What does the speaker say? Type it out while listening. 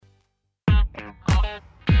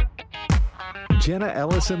Jenna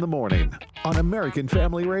Ellis in the Morning on American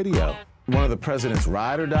Family Radio. One of the president's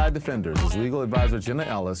ride-or-die defenders is legal advisor Jenna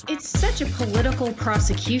Ellis. It's such a political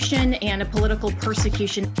prosecution and a political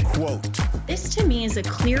persecution. Quote, "This to me is a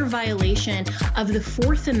clear violation of the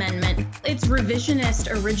Fourth Amendment. It's revisionist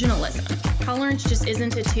originalism. Tolerance just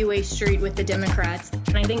isn't a two-way street with the Democrats."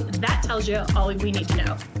 And I think that tells you all we need to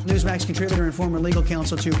know. Newsmax contributor and former legal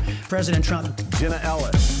counsel to President Trump. Jenna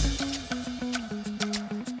Ellis.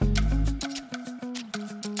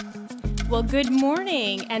 Well, good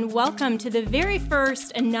morning and welcome to the very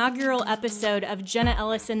first inaugural episode of Jenna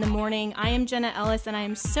Ellis in the Morning. I am Jenna Ellis and I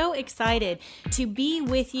am so excited to be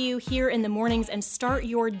with you here in the mornings and start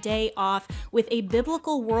your day off with a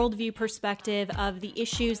biblical worldview perspective of the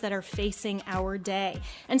issues that are facing our day.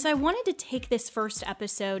 And so I wanted to take this first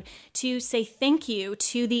episode to say thank you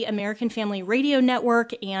to the American Family Radio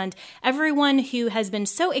Network and everyone who has been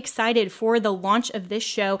so excited for the launch of this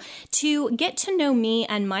show to get to know me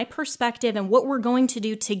and my perspective and what we're going to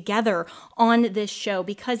do together on this show,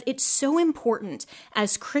 because it's so important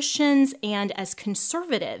as Christians and as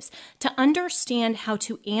conservatives to understand how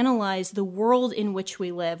to analyze the world in which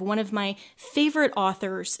we live. One of my favorite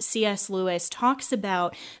authors, C.S. Lewis, talks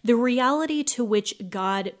about the reality to which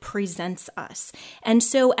God presents us. And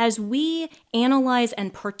so as we analyze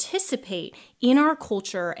and participate in our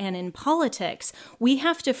culture and in politics, we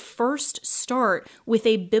have to first start with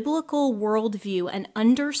a biblical worldview and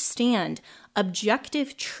understand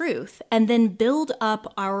objective truth and then build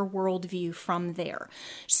up our worldview from there.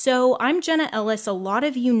 So I'm Jenna Ellis. A lot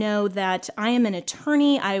of you know that I am an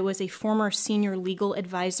attorney. I was a former senior legal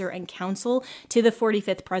advisor and counsel to the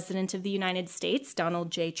 45th President of the United States,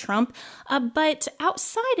 Donald J. Trump. But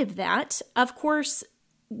outside of that, of course,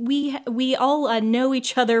 we all know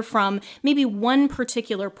each other from maybe one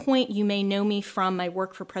particular point. You may know me from my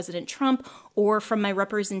work for President Trump or from my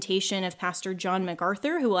representation of Pastor John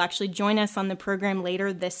MacArthur, who will actually join us on the program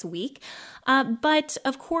later this week. But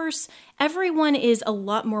of course, everyone is a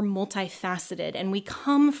lot more multifaceted, and we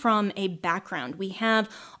come from a background. We have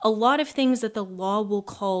a lot of things that the law will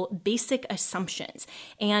call basic assumptions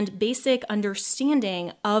and basic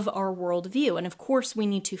understanding of our worldview. And of course, we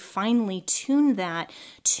need to finely tune that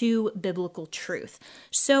to biblical truth.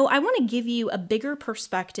 So I want to give you a bigger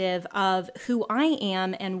perspective of who I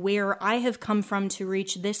am and where I have come from to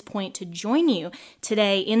reach this point to join you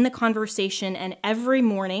today in the conversation and every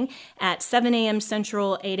morning at 7 a.m.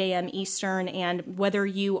 Central, 8 a.m. Eastern. And whether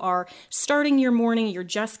you are starting your morning, you're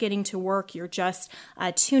just getting to work, you're just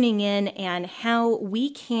tuning in, and how we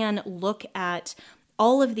can look at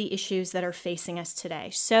all of the issues that are facing us today.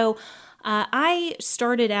 So I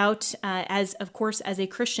started out as a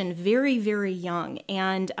Christian very, very young.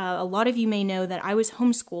 And a lot of you may know that I was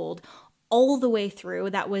homeschooled all the way through.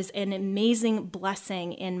 That was an amazing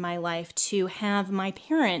blessing in my life to have my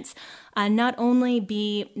parents not only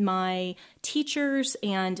be my teachers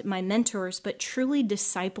and my mentors, but truly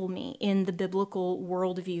disciple me in the biblical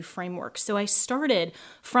worldview framework. So I started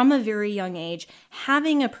from a very young age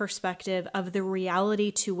having a perspective of the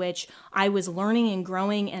reality to which I was learning and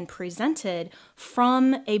growing and presented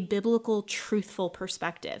from a biblical, truthful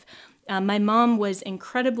perspective. My mom was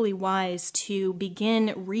incredibly wise to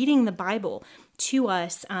begin reading the Bible to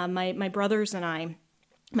us. My brothers and I,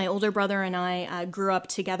 my older brother and I grew up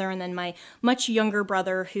together, and then my much younger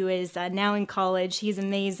brother, who is now in college, he's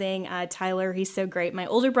amazing, Tyler, he's so great. My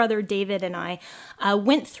older brother, David, and I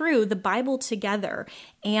went through the Bible together,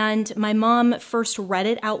 and my mom first read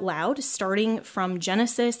it out loud, starting from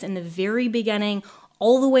Genesis in the very beginning,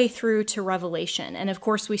 all the way through to Revelation. And of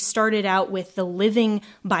course, we started out with the Living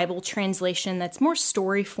Bible translation that's more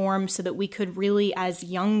story form so that we could really, as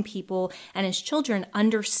young people and as children,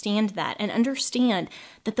 understand that and understand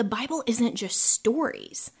that the Bible isn't just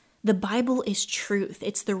stories. The Bible is truth.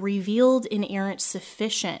 It's the revealed, inerrant,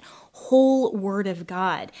 sufficient, whole Word of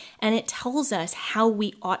God. And it tells us how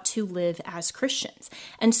we ought to live as Christians.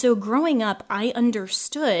 And so growing up, I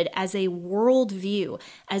understood as a worldview,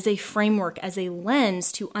 as a framework, as a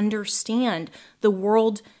lens to understand the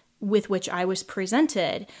world with which I was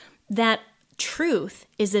presented, that truth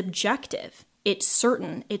is objective. It's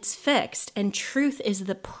certain, it's fixed, and truth is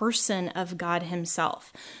the person of God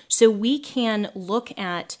Himself. So we can look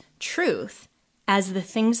at truth as the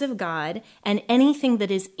things of God, and anything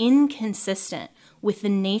that is inconsistent with the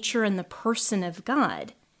nature and the person of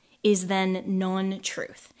God is then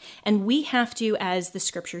non-truth. And we have to, as the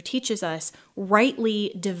Scripture teaches us,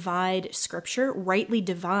 rightly divide Scripture, rightly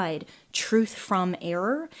divide truth from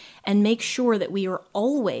error, and make sure that we are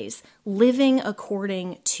always living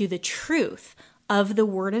according to the truth of the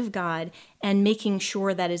Word of God, and making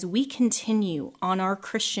sure that as we continue on our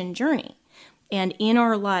Christian journey, and in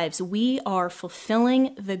our lives, we are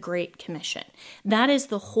fulfilling the Great Commission. That is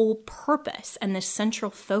the whole purpose and the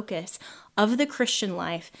central focus of the Christian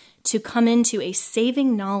life, to come into a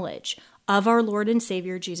saving knowledge of our Lord and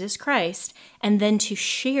Savior Jesus Christ, and then to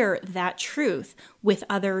share that truth with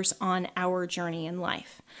others on our journey in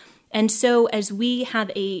life. And so as we have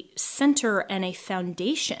a center and a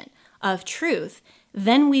foundation of truth,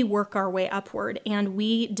 then we work our way upward and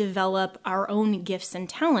we develop our own gifts and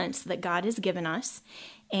talents that God has given us,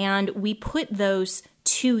 and we put those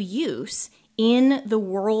to use in the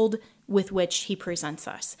world with which he presents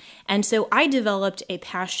us. And so I developed a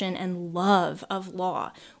passion and love of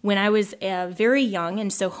law when I was very young.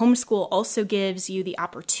 And so homeschool also gives you the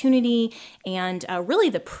opportunity and really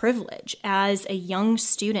the privilege as a young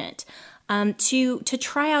student to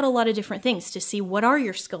try out a lot of different things, to see what are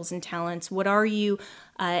your skills and talents, what are you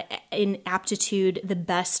in aptitude the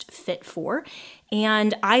best fit for.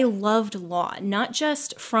 And I loved law, not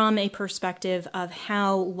just from a perspective of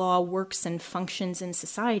how law works and functions in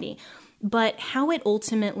society, but how it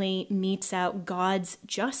ultimately metes out God's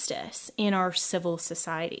justice in our civil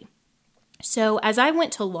society. So as I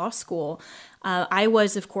went to law school, I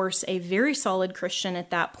was, of course, a very solid Christian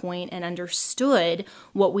at that point and understood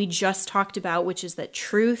what we just talked about, which is that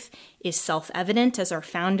truth is self-evident, as our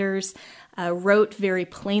founders wrote very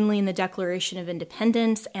plainly in the Declaration of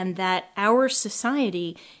Independence, and that our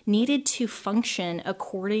society needed to function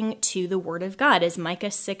according to the Word of God. As Micah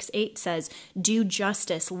 6:8 says, do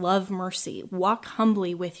justice, love mercy, walk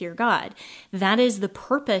humbly with your God. That is the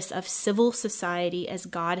purpose of civil society as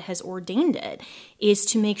God has ordained it, is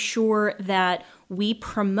to make sure that we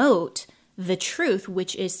promote the truth,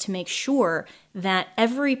 which is to make sure that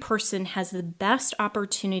every person has the best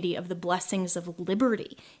opportunity of the blessings of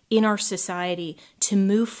liberty in our society to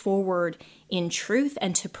move forward in truth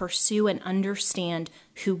and to pursue and understand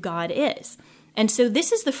who God is. And so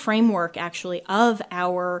this is the framework, actually, of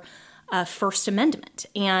our First Amendment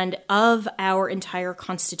and of our entire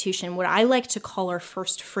Constitution, what I like to call our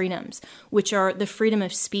first freedoms, which are the freedom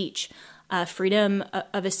of speech, freedom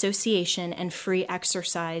of association, and free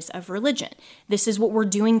exercise of religion. This is what we're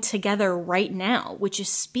doing together right now, which is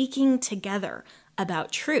speaking together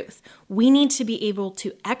about truth. We need to be able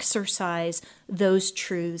to exercise those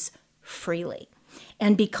truths freely.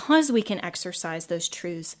 And because we can exercise those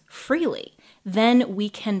truths freely, then we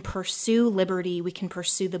can pursue liberty, we can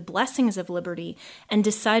pursue the blessings of liberty, and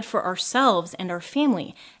decide for ourselves and our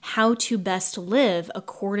family how to best live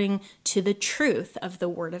according to the truth of the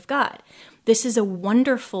Word of God. This is a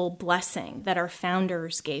wonderful blessing that our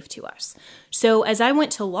founders gave to us. So as I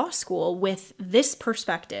went to law school with this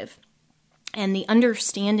perspective and the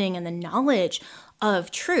understanding and the knowledge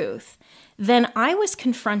of truth, then I was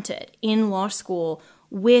confronted in law school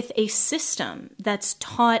with a system that's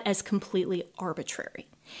taught as completely arbitrary.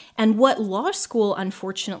 And what law school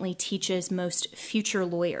unfortunately teaches most future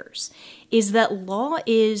lawyers is that law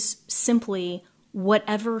is simply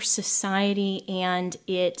whatever society and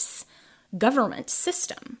its government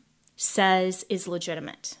system says is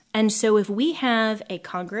legitimate. And so if we have a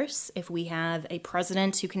Congress, if we have a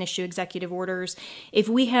president who can issue executive orders, if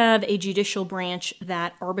we have a judicial branch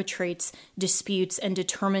that arbitrates disputes and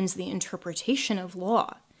determines the interpretation of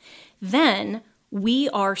law, then we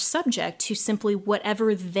are subject to simply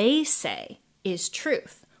whatever they say is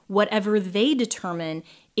truth. Whatever they determine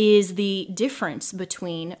is the difference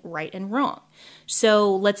between right and wrong.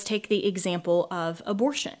 So let's take the example of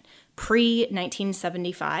abortion.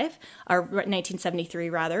 Pre-1975, or 1973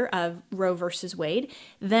 rather, of Roe versus Wade,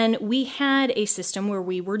 then we had a system where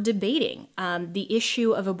we were debating the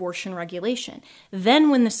issue of abortion regulation. Then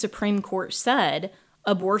when the Supreme Court said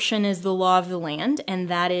abortion is the law of the land and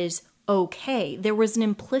that is okay, there was an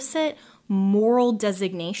implicit moral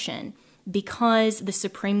designation because the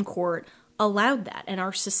Supreme Court allowed that and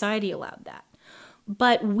our society allowed that.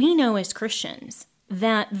 But we know as Christians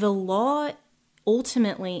that the law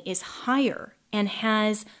ultimately is higher and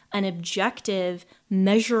has an objective,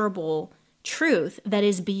 measurable truth that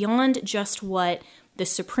is beyond just what the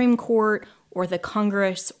Supreme Court or the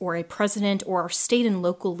Congress or a president or our state and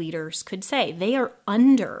local leaders could say. They are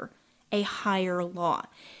under a higher law.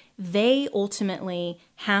 They ultimately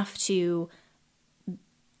have to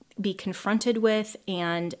be confronted with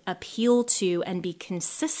and appeal to and be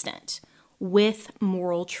consistent with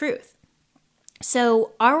moral truth.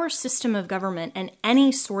 So our system of government and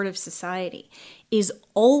any sort of society is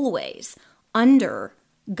always under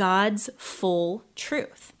God's full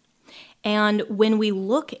truth. And when we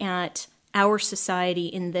look at our society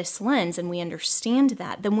in this lens and we understand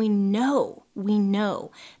that, then we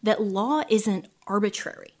know that law isn't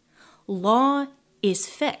arbitrary. Law is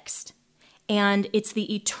fixed. And it's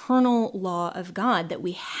the eternal law of God that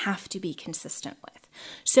we have to be consistent with.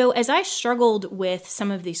 So as I struggled with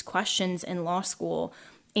some of these questions in law school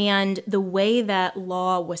and the way that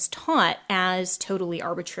law was taught as totally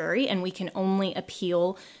arbitrary, and we can only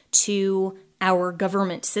appeal to our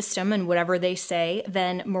government system and whatever they say,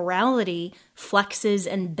 then morality flexes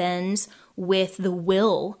and bends with the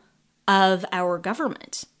will of our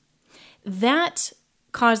government. That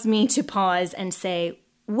caused me to pause and say,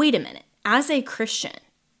 wait a minute, as a Christian,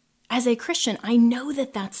 I know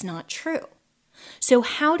that that's not true. So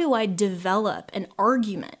how do I develop an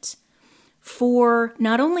argument for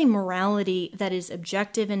not only morality that is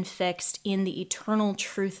objective and fixed in the eternal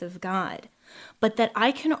truth of God, but that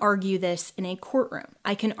I can argue this in a courtroom?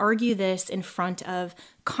 I can argue this in front of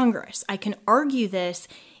Congress. I can argue this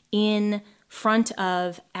in front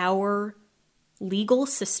of our legal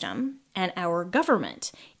system and our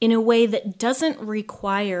government in a way that doesn't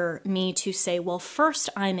require me to say, well, first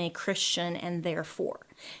I'm a Christian and therefore.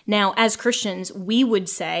 Now, as Christians, we would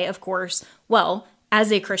say, of course, well,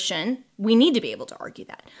 as a Christian, we need to be able to argue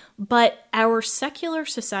that. But our secular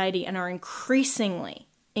society and our increasingly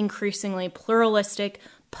pluralistic,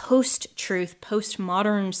 post-truth,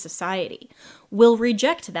 postmodern society will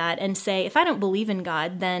reject that and say, if I don't believe in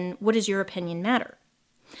God, then what does your opinion matter?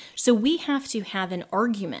 So we have to have an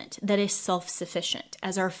argument that is self-sufficient,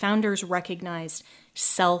 as our founders recognized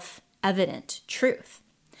self-evident truth.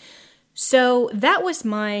 So that was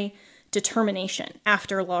my determination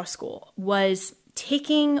after law school, was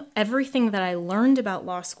taking everything that I learned about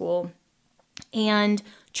law school and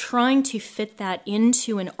trying to fit that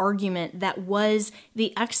into an argument that was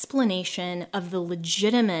the explanation of the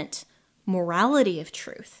legitimate morality of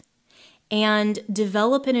truth, and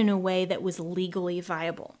develop it in a way that was legally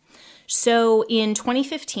viable. So in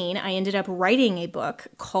 2015, I ended up writing a book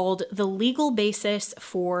called The Legal Basis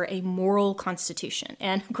for a Moral Constitution.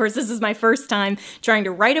 And of course, this is my first time trying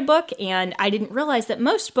to write a book, and I didn't realize that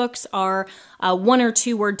most books are 1 or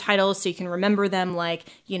 2 word titles, so you can remember them, like,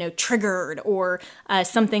 Triggered, or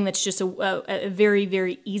something that's just a very,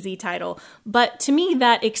 very easy title. But to me,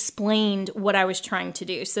 that explained what I was trying to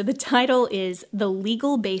do. So the title is The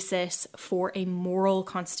Legal Basis for a Moral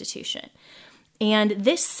Constitution. And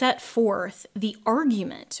this set forth the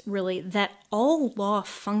argument, really, that all law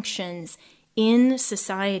functions in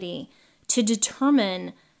society to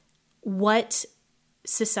determine what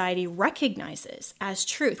society recognizes as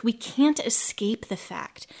truth. We can't escape the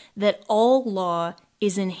fact that all law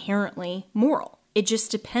is inherently moral. It just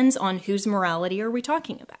depends on whose morality are we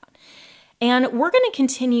talking about. And we're going to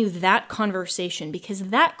continue that conversation, because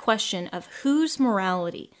that question of whose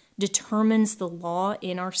morality determines the law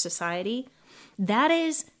in our society, that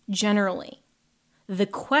is generally the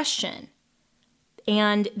question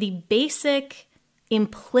and the basic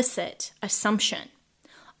implicit assumption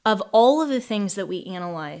of all of the things that we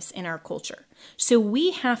analyze in our culture. So we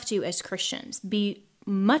have to, as Christians, be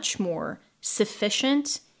much more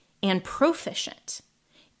sufficient and proficient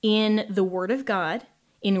in the Word of God,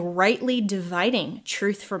 in rightly dividing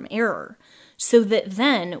truth from error, so that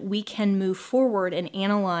then we can move forward and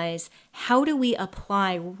analyze, how do we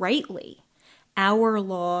apply rightly our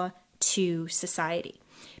law to society?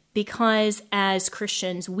 Because as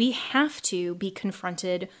Christians, we have to be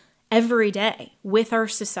confronted every day with our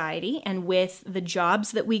society and with the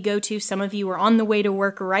jobs that we go to. Some of you are on the way to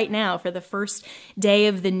work right now for the first day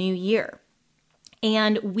of the new year.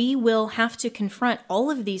 And we will have to confront all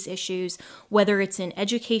of these issues, whether it's in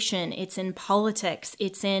education, it's in politics,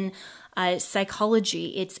 it's in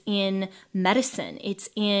psychology, it's in medicine, it's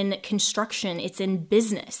in construction, it's in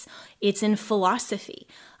business, it's in philosophy,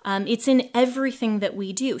 it's in everything that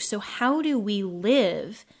we do. So how do we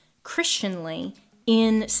live Christianly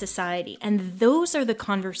in society? And those are the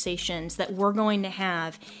conversations that we're going to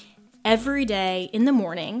have every day in the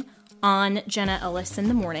morning on Jenna Ellis in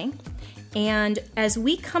the Morning. And as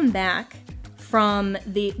we come back from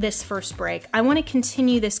this first break, I want to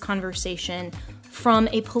continue this conversation from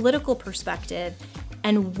a political perspective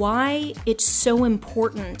and why it's so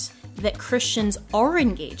important that Christians are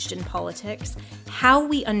engaged in politics, how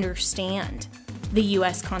we understand the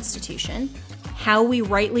U.S. Constitution, how we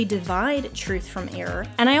rightly divide truth from error,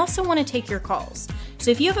 and I also want to take your calls.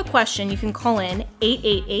 So if you have a question, you can call in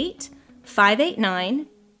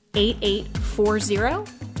 888-589-8840.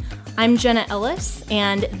 I'm Jenna Ellis,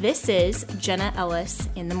 and this is Jenna Ellis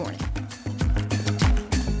in the Morning.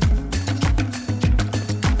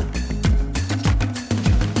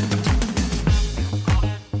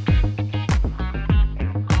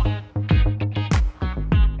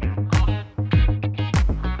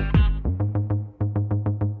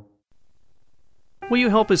 Will you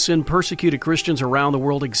help us send persecuted Christians around the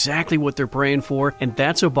world exactly what they're praying for? And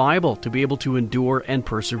that's a Bible to be able to endure and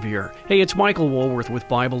persevere. Hey, it's Michael Woolworth with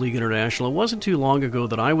Bible League International. It wasn't too long ago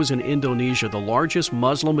that I was in Indonesia, the largest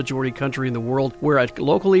Muslim-majority country in the world, where a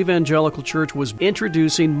local evangelical church was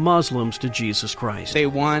introducing Muslims to Jesus Christ. They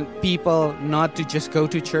want people not to just go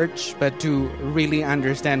to church, but to really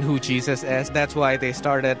understand who Jesus is. That's why they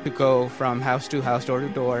started to go from house to house, door to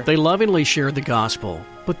door. They lovingly shared the gospel.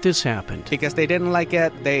 But this happened. Because they didn't like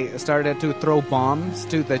it, they started to throw bombs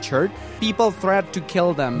to the church. People threatened to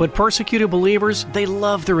kill them. But persecuted believers, they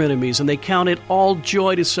love their enemies, and they count it all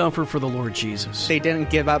joy to suffer for the Lord Jesus. They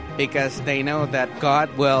didn't give up because they know that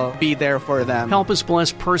God will be there for them. Help us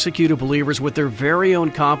bless persecuted believers with their very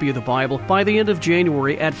own copy of the Bible by the end of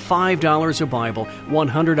January at $5 a Bible.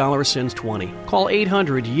 $100 sends 20. Call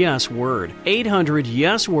 800-YES-WORD.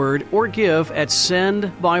 800-YES-WORD or give at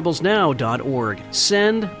sendbiblesnow.org.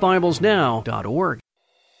 sendbiblesnow.org.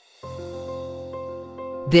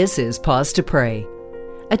 This is Pause to Pray,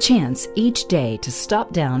 a chance each day to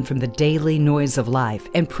stop down from the daily noise of life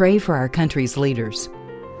and pray for our country's leaders.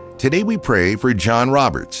 Today we pray for John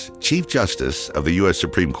Roberts, Chief Justice of the U.S.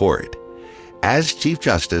 Supreme Court. As Chief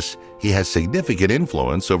Justice, he has significant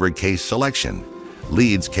influence over case selection,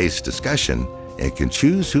 leads case discussion, and can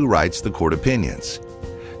choose who writes the court opinions.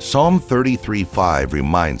 Psalm 33:5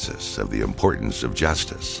 reminds us of the importance of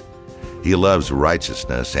justice. He loves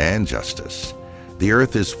righteousness and justice. The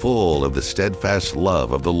earth is full of the steadfast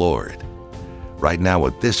love of the Lord. Right now,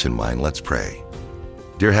 with this in mind, let's pray.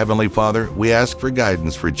 Dear Heavenly Father, we ask for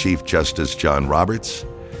guidance for Chief Justice John Roberts.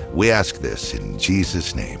 We ask this in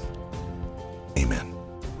Jesus' name. Amen.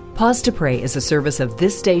 Pause to Pray is a service of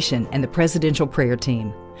this station and the Presidential Prayer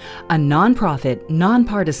Team, a nonprofit,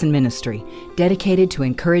 nonpartisan ministry dedicated to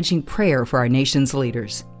encouraging prayer for our nation's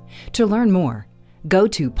leaders. To learn more, go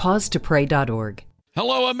to pausetopray.org.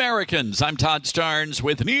 Hello, Americans. I'm Todd Starnes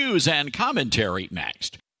with news and commentary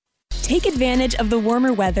next. Take advantage of the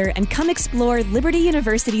warmer weather and come explore Liberty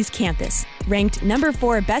University's campus, ranked number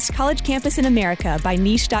 4 best college campus in America by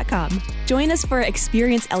Niche.com. Join us for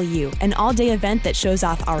Experience LU, an all-day event that shows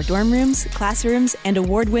off our dorm rooms, classrooms, and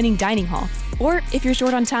award-winning dining hall. Or, if you're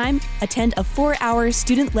short on time, attend a 4-hour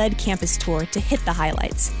student-led campus tour to hit the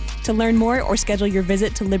highlights. To learn more or schedule your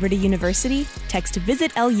visit to Liberty University, text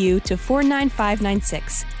Visit LU to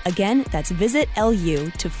 49596. Again, that's Visit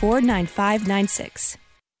LU to 49596.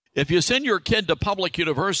 If you send your kid to public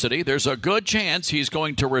university, there's a good chance he's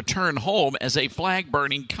going to return home as a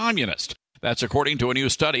flag-burning communist. That's according to a new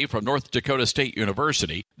study from North Dakota State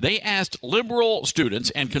University. They asked liberal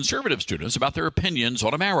students and conservative students about their opinions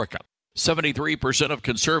on America. 73% of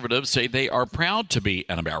conservatives say they are proud to be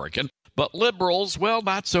an American, but liberals, well,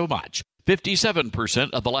 not so much.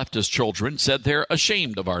 57% of the leftist children said they're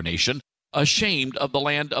ashamed of our nation, ashamed of the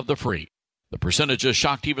land of the free. The percentages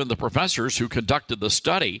shocked even the professors who conducted the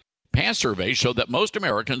study. Past surveys showed that most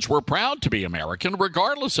Americans were proud to be American,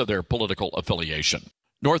 regardless of their political affiliation.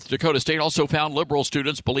 North Dakota State also found liberal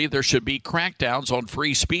students believe there should be crackdowns on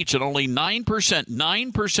free speech, and only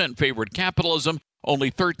 9% favored capitalism,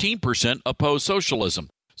 only 13% oppose socialism.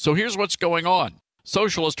 So here's what's going on.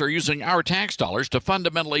 Socialists are using our tax dollars to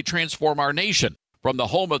fundamentally transform our nation, from the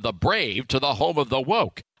home of the brave to the home of the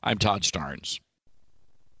woke. I'm Todd Starnes.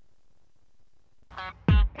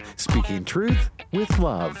 Speaking truth with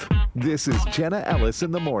love. This is Jenna Ellis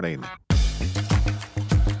in the Morning.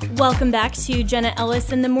 Welcome back to Jenna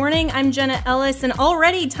Ellis in the Morning. I'm Jenna Ellis, and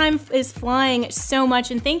already time is flying so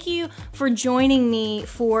much. And thank you for joining me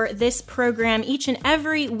for this program each and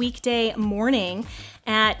every weekday morning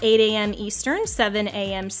at 8 a.m. Eastern, 7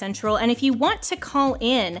 a.m. Central. And if you want to call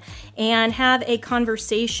in and have a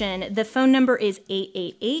conversation, the phone number is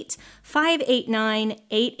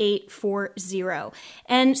 888-589-8840.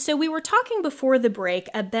 And so we were talking before the break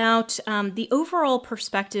about the overall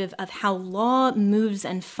perspective of how law moves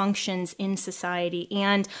and functions in society.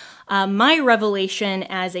 And my revelation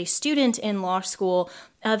as a student in law school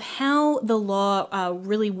of how the law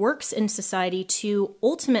really works in society to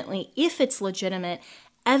ultimately, if it's legitimate,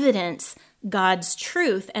 evidence God's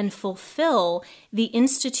truth and fulfill the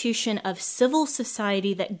institution of civil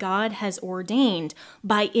society that God has ordained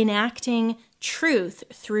by enacting truth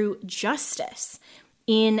through justice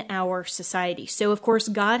in our society. So, of course,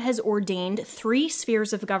 God has ordained 3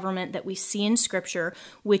 spheres of government that we see in Scripture,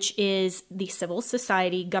 which is the civil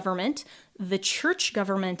society government, the church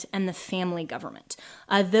government, and the family government.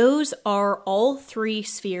 Those are all 3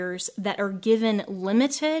 spheres that are given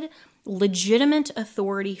limited, legitimate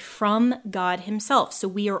authority from God himself. So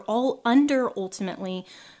we are all under, ultimately,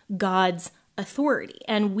 God's authority.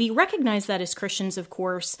 And we recognize that as Christians, of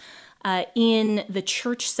course, in the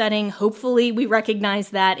church setting. Hopefully, we recognize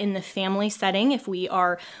that in the family setting, if we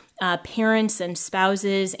are parents and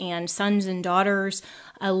spouses and sons and daughters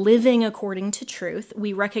living according to truth.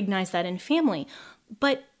 We recognize that in family.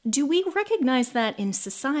 But do we recognize that in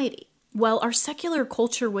society? Well, our secular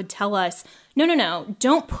culture would tell us, no,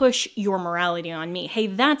 don't push your morality on me. Hey,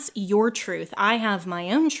 that's your truth. I have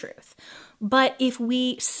my own truth. But if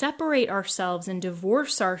we separate ourselves and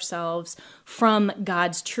divorce ourselves from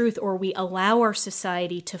God's truth, or we allow our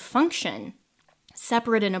society to function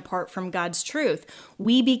separate and apart from God's truth,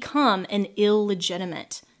 we become an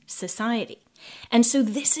illegitimate society. And so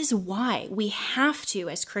this is why we have to,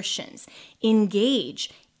 as Christians,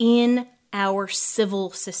 engage in our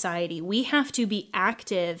civil society. We have to be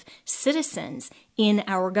active citizens in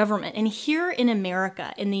our government. And here in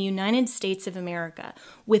America, in the United States of America,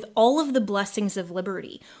 with all of the blessings of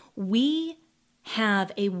liberty, we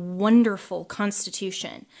have a wonderful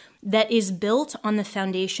Constitution that is built on the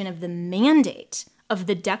foundation of the mandate of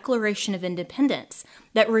the Declaration of Independence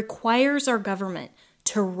that requires our government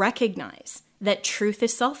to recognize that truth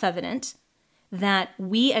is self-evident, that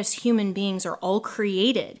we as human beings are all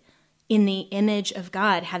created in the image of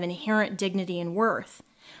God, have inherent dignity and worth,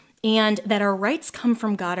 and that our rights come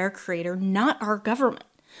from God, our Creator, not our government.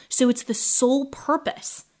 So it's the sole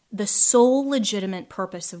purpose, the sole legitimate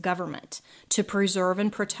purpose of government to preserve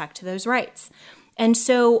and protect those rights. And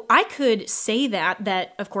so I could say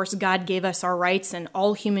that of course God gave us our rights and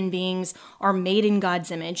all human beings are made in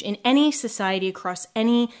God's image in any society across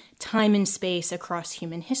any time and space across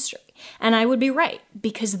human history. And I would be right,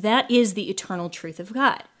 because that is the eternal truth of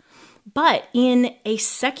God. But in a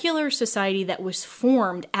secular society that was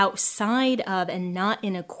formed outside of and not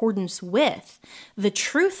in accordance with the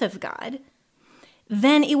truth of God,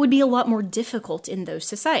 then it would be a lot more difficult in those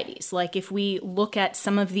societies. Like if we look at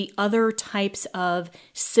some of the other types of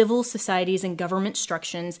civil societies and government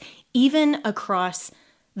structures, even across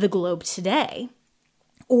the globe today,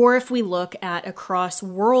 or if we look at across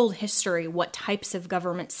world history, what types of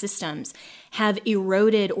government systems have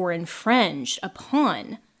eroded or infringed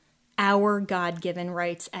upon our God-given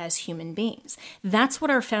rights as human beings. That's what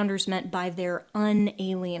our founders meant by they're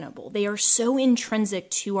unalienable. They are so intrinsic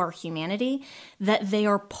to our humanity that they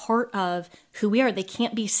are part of who we are. They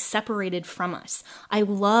can't be separated from us. I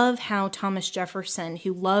love how Thomas Jefferson,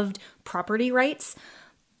 who loved property rights,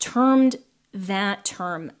 termed that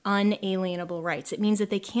term unalienable rights. It means that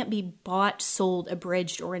they can't be bought, sold,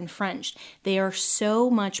 abridged, or infringed. They are so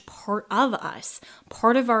much part of us,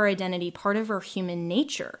 part of our identity, part of our human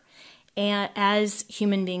nature, and as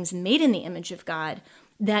human beings made in the image of God,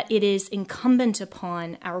 that it is incumbent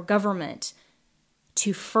upon our government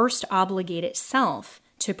to first obligate itself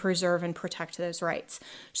to preserve and protect those rights.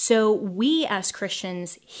 So we as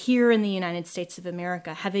Christians here in the United States of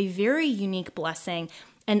America have a very unique blessing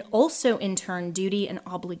and also in turn duty and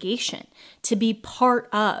obligation to be part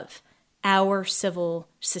of our civil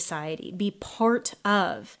society, be part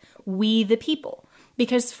of we the people.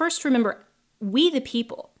 Because first remember, we the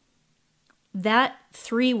people, that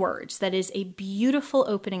three words, that is a beautiful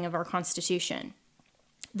opening of our Constitution.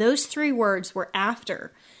 Those three words were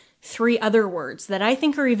after three other words that I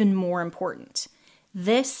think are even more important.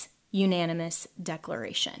 This unanimous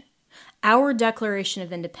declaration. Our Declaration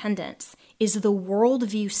of Independence is the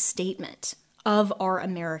worldview statement of our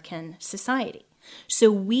American society.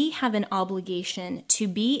 So we have an obligation to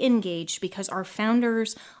be engaged because our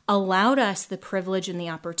founders allowed us the privilege and the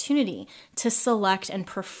opportunity to select and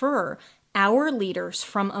prefer our leaders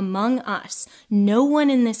from among us. No one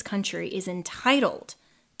in this country is entitled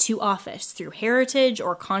to office through heritage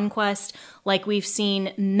or conquest like we've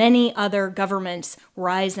seen many other governments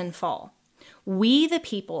rise and fall. We, the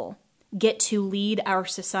people, get to lead our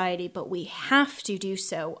society, but we have to do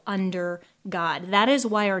so under God. That is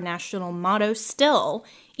why our national motto still,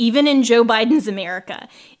 even in Joe Biden's America,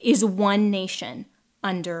 is one nation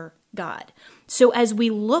under God. So as we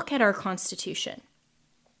look at our Constitution,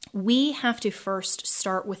 we have to first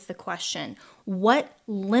start with the question, what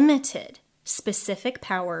limited specific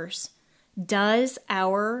powers does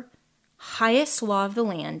our highest law of the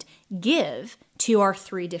land give to our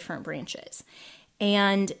three different branches?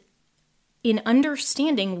 And in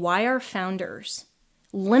understanding why our founders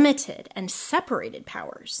limited and separated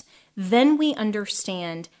powers, then we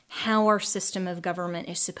understand how our system of government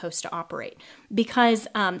is supposed to operate. Because,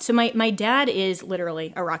 so my dad is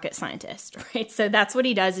literally a rocket scientist, right? So that's what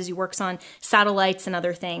he does, is he works on satellites and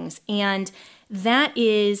other things. And that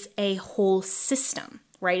is a whole system,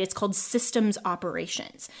 right? It's called systems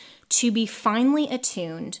operations, to be finely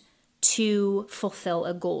attuned to fulfill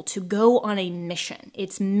a goal, to go on a mission.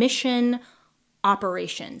 It's mission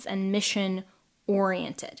operations and mission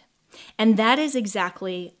oriented. And that is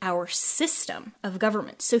exactly our system of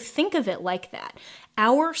government. So think of it like that.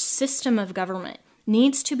 Our system of government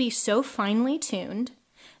needs to be so finely tuned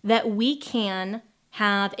that we can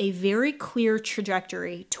have a very clear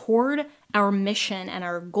trajectory toward our mission and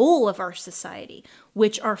our goal of our society,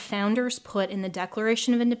 which our founders put in the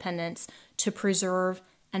Declaration of Independence to preserve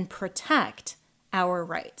and protect our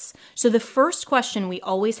rights. So the first question we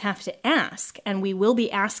always have to ask, and we will be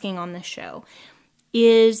asking on this show,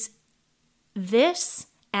 is this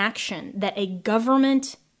action that a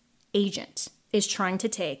government agent is trying to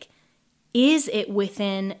take, is it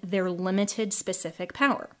within their limited specific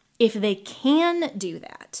power? If they can do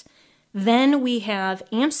that, then we have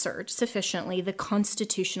answered sufficiently the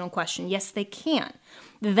constitutional question. Yes, they can.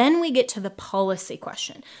 Then we get to the policy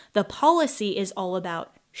question. The policy is all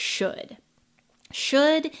about should.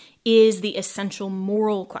 Should is the essential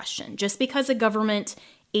moral question. Just because a government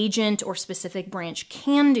agent or specific branch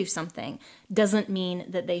can do something doesn't mean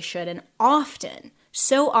that they should. And often,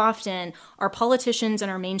 so often, our politicians and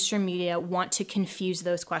our mainstream media want to confuse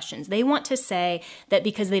those questions. They want to say that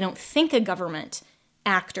because they don't think a government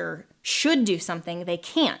actor should do something, they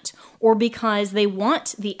can't. Or because they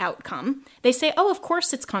want the outcome, they say, oh, of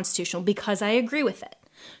course it's constitutional because I agree with it.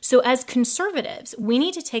 So as conservatives, we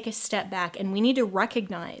need to take a step back and we need to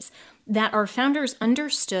recognize that our founders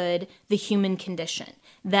understood the human condition,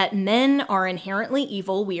 that men are inherently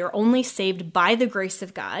evil, we are only saved by the grace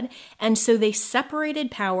of God, and so they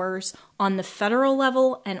separated powers on the federal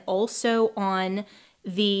level and also on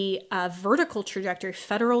the vertical trajectory,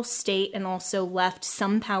 federal, state, and also left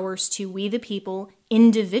some powers to we the people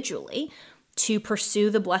individually to pursue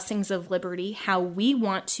the blessings of liberty, how we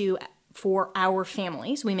want to for our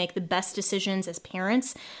families. We make the best decisions as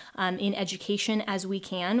parents in education as we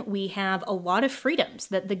can. We have a lot of freedoms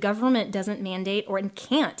that the government doesn't mandate or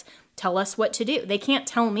can't tell us what to do. They can't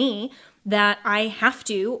tell me that I have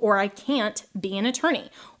to or I can't be an attorney,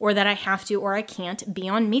 or that I have to or I can't be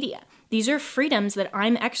on media. These are freedoms that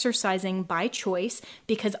I'm exercising by choice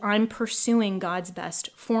because I'm pursuing God's best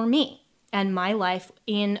for me and my life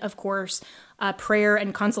in, of course, prayer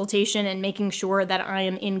and consultation and making sure that I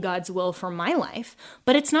am in God's will for my life.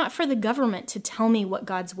 But it's not for the government to tell me what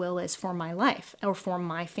God's will is for my life or for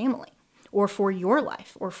my family or for your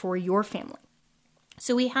life or for your family.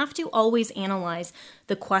 So we have to always analyze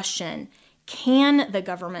the question, can the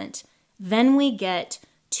government? Then we get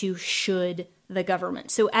to should the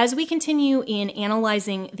government. So as we continue in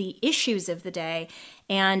analyzing the issues of the day,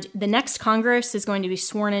 and the next Congress is going to be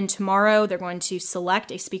sworn in tomorrow. They're going to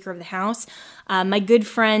select a Speaker of the House. My good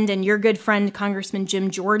friend and your good friend, Congressman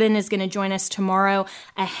Jim Jordan, is going to join us tomorrow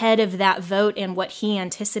ahead of that vote and what he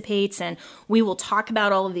anticipates. And we will talk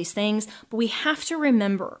about all of these things. But we have to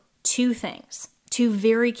remember two things, two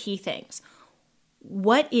very key things.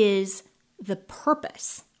 What is the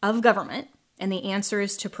purpose of government? And the answer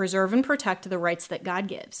is to preserve and protect the rights that God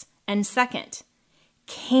gives. And second,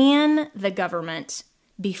 can the government,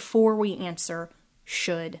 before we answer,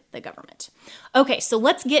 should the government? Okay, so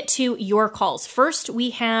let's get to your calls. First,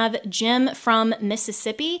 we have Jim from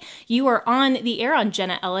Mississippi. You are on the air on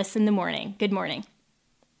Jenna Ellis in the Morning. Good morning.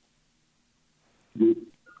 Good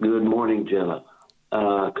morning, Jenna.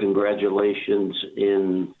 Congratulations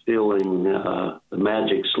in filling the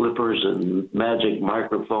magic slippers and magic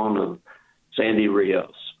microphone of Sandy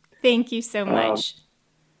Rios. Thank you so much.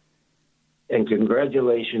 And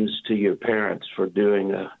congratulations to your parents for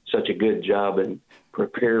doing such a good job in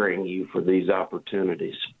preparing you for these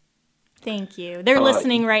opportunities. Thank you. They're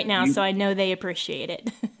listening right now, so I know they appreciate it.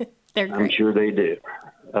 They're great. I'm sure they do.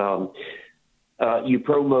 You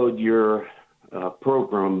promoted your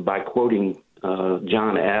program by quoting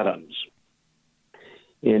John Adams.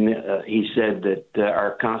 And he said that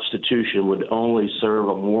our Constitution would only serve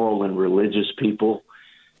a moral and religious people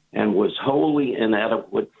and was wholly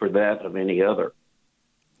inadequate for that of any other.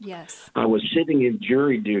 Yes. I was sitting in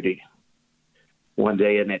jury duty one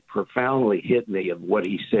day, and it profoundly hit me of what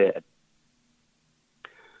he said.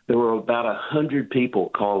 There were about 100 people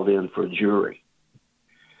called in for jury.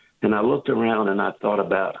 And I looked around and I thought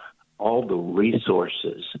about all the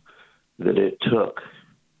resources that it took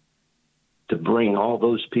to bring all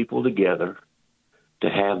those people together, to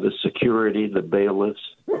have the security, the bailiffs,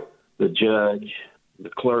 the judge, the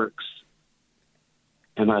clerks.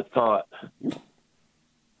 And I thought,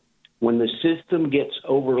 when the system gets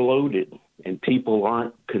overloaded and people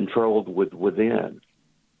aren't controlled within,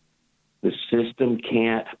 the system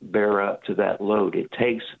can't bear up to that load. It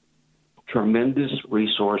takes tremendous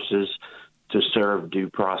resources to serve due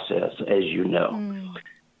process, as you know.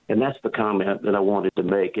 And that's the comment that I wanted to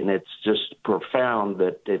make. And it's just profound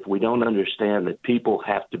that if we don't understand that people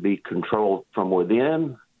have to be controlled from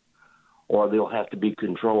within, or they'll have to be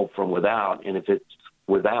controlled from without. And if it's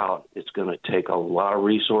without, it's going to take a lot of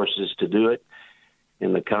resources to do it.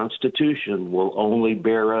 And the Constitution will only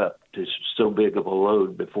bear up to so big of a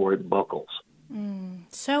load before it buckles.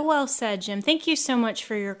 So well said, Jim. Thank you so much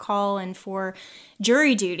for your call and for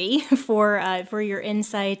jury duty, for your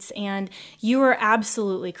insights. And you are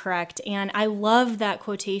absolutely correct. And I love that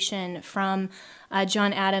quotation from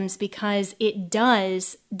John Adams, because it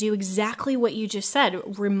does do exactly what you just said.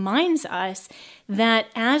 It reminds us that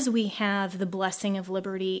as we have the blessing of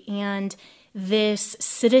liberty and this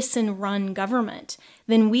citizen-run government,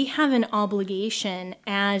 then we have an obligation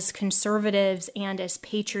as conservatives and as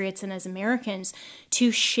patriots and as Americans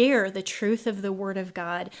to share the truth of the Word of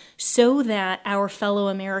God so that our fellow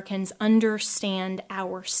Americans understand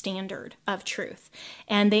our standard of truth.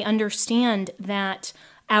 And they understand that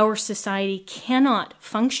our society cannot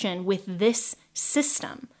function with this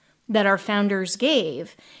system that our founders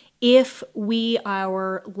gave if we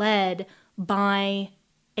are led by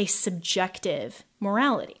a subjective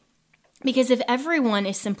morality. Because if everyone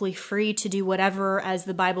is simply free to do whatever, as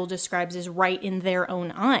the Bible describes, is right in their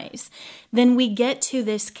own eyes, then we get to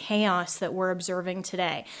this chaos that we're observing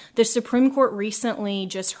today. The Supreme Court recently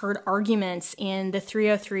just heard arguments in the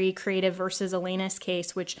 303 Creative versus Elenis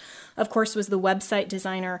case, which, of course, was the website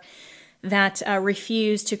designer that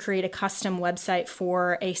refused to create a custom website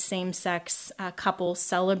for a same-sex couple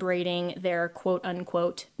celebrating their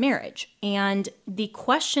quote-unquote marriage. And the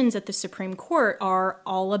questions at the Supreme Court are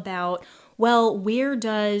all about, well, where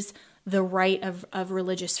does the right of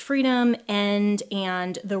religious freedom end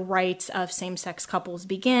and the rights of same-sex couples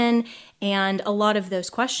begin, and a lot of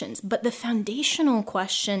those questions. But the foundational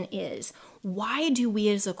question is, why do we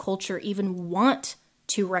as a culture even want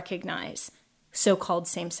to recognize so-called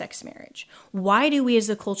same-sex marriage? Why do we as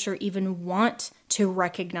a culture even want to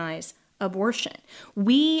recognize abortion?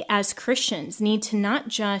 We as Christians need to not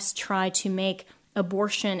just try to make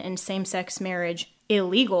abortion and same-sex marriage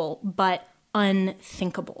illegal, but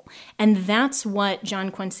unthinkable. And that's what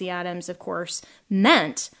John Quincy Adams, of course,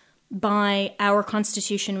 meant by our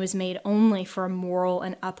Constitution was made only for a moral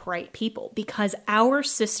and upright people, because our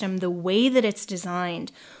system, the way that it's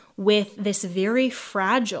designed with this very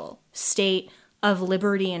fragile state of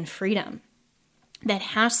liberty and freedom that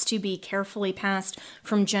has to be carefully passed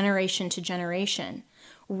from generation to generation,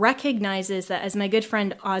 recognizes that, as my good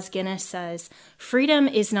friend Os Guinness says, freedom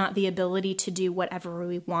is not the ability to do whatever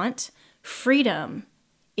we want. Freedom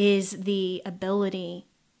is the ability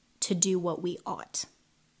to do what we ought.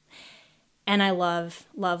 And I love,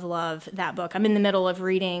 love, love that book. I'm in the middle of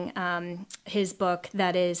reading his book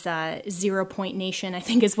that is 0 Point Nation, I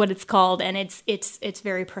think is what it's called. And it's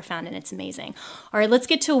very profound and it's amazing. All right, let's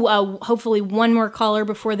get to hopefully one more caller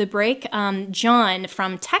before the break. John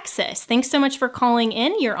from Texas. Thanks so much for calling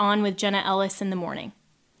in. You're on with Jenna Ellis in the morning.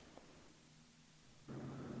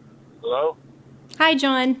 Hello? Hi,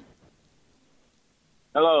 John.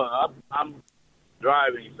 Hello. I'm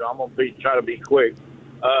driving, so I'm going to try to be quick.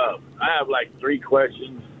 I have like 3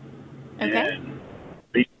 questions. Okay. And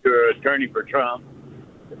be your attorney for Trump.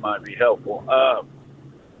 It might be helpful.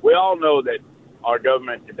 We all know that our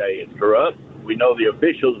government today is corrupt. We know the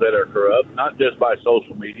officials that are corrupt, not just by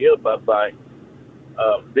social media, but by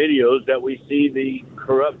videos that we see the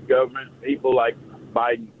corrupt government, people like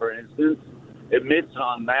Biden, for instance, admits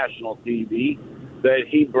on national TV that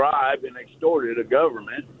he bribed and extorted a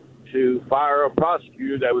government to fire a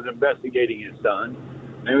prosecutor that was investigating his son.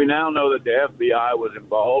 And we now know that the FBI was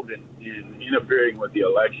involved in interfering with the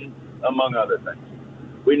election, among other things.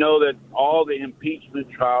 We know that all the impeachment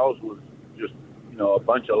trials was just, a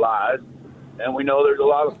bunch of lies, and we know there's a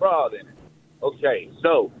lot of fraud in it. Okay,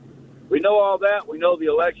 so we know all that. We know the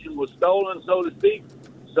election was stolen, so to speak.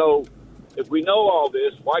 So if we know all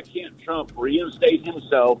this, why can't Trump reinstate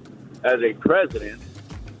himself as a president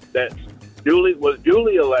that was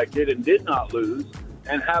duly elected and did not lose,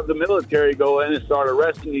 and have the military go in and start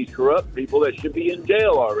arresting these corrupt people that should be in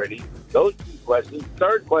jail already? Those 2 questions.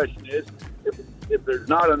 Third question is, if there's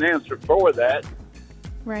not an answer for that,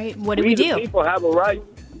 right? What do we do? We the people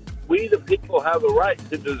have a right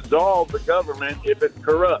to dissolve the government if it's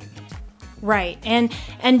corrupt. Right. And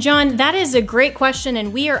John, that is a great question,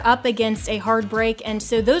 and we are up against a hard break. And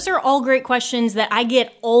so those are all great questions that I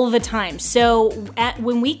get all the time. So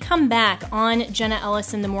when we come back on Jenna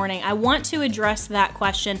Ellis in the morning, I want to address that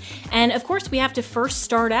question. And of course, we have to first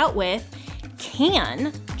start out with,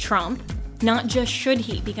 can Trump not just should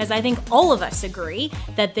he, because I think all of us agree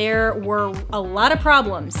that there were a lot of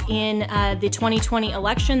problems in the 2020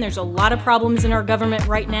 election. There's a lot of problems in our government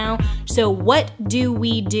right now. So what do?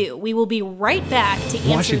 We will be right back to answer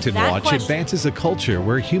Washington that Watch question. advances a culture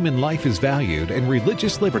where human life is valued and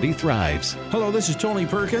religious liberty thrives. Hello, this is Tony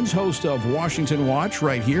Perkins, host of Washington Watch,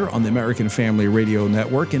 right here on the American Family Radio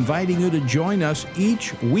Network, inviting you to join us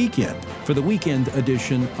each weekend for the weekend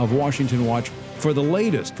edition of Washington Watch for the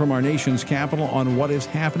latest from our nation's capital on what is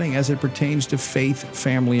happening as it pertains to faith,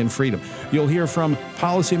 family, and freedom. You'll hear from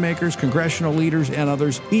policymakers, congressional leaders, and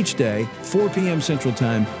others each day, 4 p.m. Central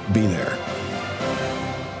Time. Be there.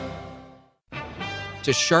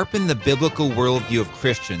 To sharpen the biblical worldview of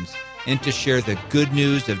Christians and to share the good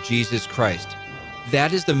news of Jesus Christ.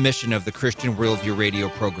 That is the mission of the Christian Worldview radio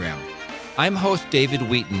program. I'm host David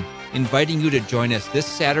Wheaton, inviting you to join us this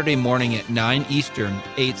Saturday morning at 9 Eastern,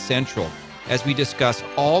 8 Central, as we discuss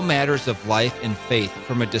all matters of life and faith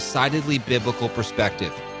from a decidedly biblical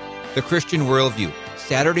perspective. The Christian Worldview,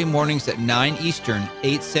 Saturday mornings at 9 Eastern,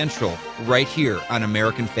 8 Central, right here on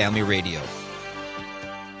American Family Radio.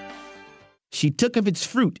 She took of its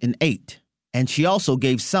fruit and ate, and she also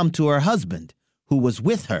gave some to her husband, who was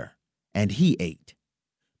with her, and he ate.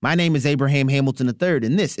 My name is Abraham Hamilton III,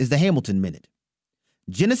 and this is the Hamilton Minute.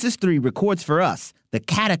 Genesis 3 records for us the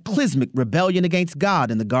cataclysmic rebellion against God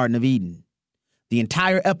in the Garden of Eden. The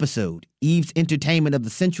entire episode, Eve's entertainment of the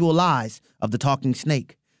sensual lies of the talking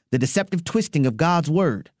snake, the deceptive twisting of God's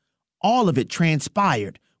word, all of it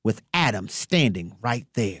transpired with Adam standing right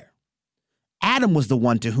there. Adam was the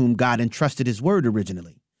one to whom God entrusted his word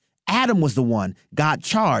originally. Adam was the one God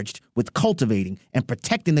charged with cultivating and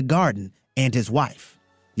protecting the garden and his wife.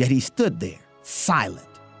 Yet he stood there, silent.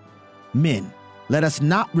 Men, let us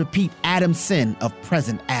not repeat Adam's sin of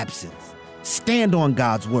present absence. Stand on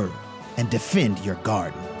God's word and defend your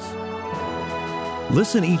gardens.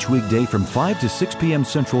 Listen each weekday from 5 to 6 p.m.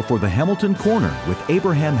 Central for the Hamilton Corner with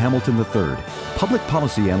Abraham Hamilton III, public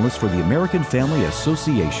policy analyst for the American Family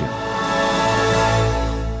Association.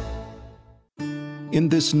 In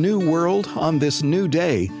this new world, on this new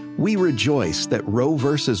day, we rejoice that Roe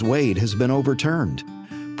v. Wade has been overturned.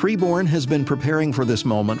 Preborn has been preparing for this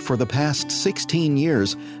moment for the past 16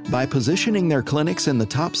 years by positioning their clinics in the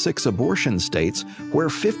top 6 abortion states where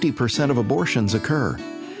 50% of abortions occur.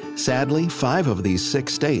 Sadly, 5 of these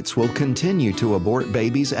 6 states will continue to abort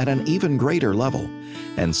babies at an even greater level.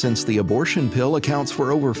 And since the abortion pill accounts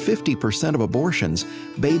for over 50% of abortions,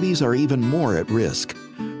 babies are even more at risk.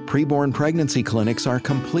 Preborn pregnancy clinics are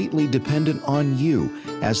completely dependent on you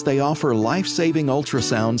as they offer life-saving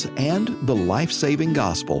ultrasounds and the life-saving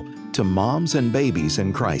gospel to moms and babies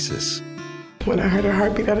in crisis. When I heard her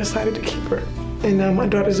heartbeat, I decided to keep her. And now my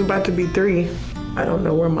daughter's about to be 3. I don't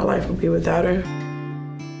know where my life would be without her.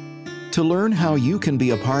 To learn how you can be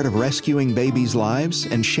a part of rescuing babies' lives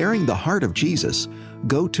and sharing the heart of Jesus,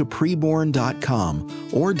 go to preborn.com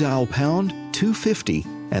or dial pound 250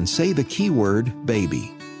 and say the keyword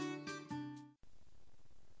baby.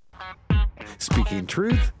 Speaking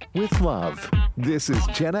truth with love. This is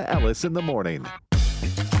Jenna Ellis in the Morning.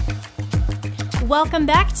 Welcome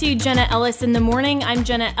back to Jenna Ellis in the Morning. I'm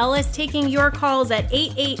Jenna Ellis, taking your calls at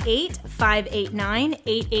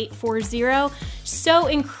 888-589-8840. So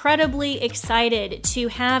incredibly excited to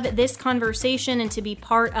have this conversation and to be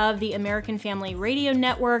part of the American Family Radio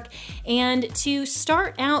Network and to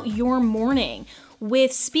start out your morning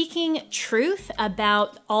with speaking truth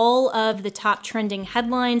about all of the top trending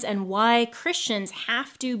headlines and why Christians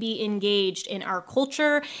have to be engaged in our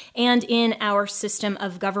culture and in our system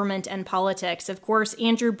of government and politics. Of course,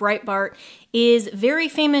 Andrew Breitbart is very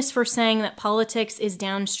famous for saying that politics is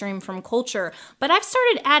downstream from culture. But I've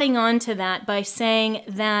started adding on to that by saying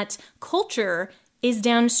that culture is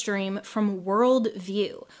downstream from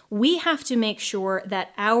worldview. We have to make sure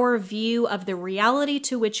that our view of the reality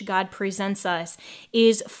to which God presents us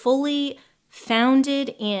is fully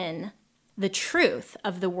founded in the truth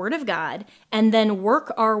of the Word of God, and then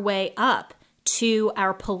work our way up to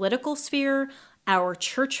our political sphere, our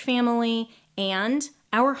church family, and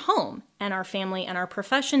our home and our family and our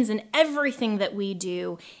professions and everything that we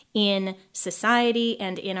do in society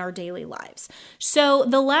and in our daily lives. So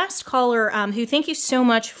the last caller, who thank you so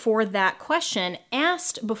much for that question,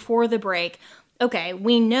 asked before the break, okay,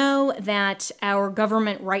 we know that our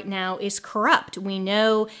government right now is corrupt. We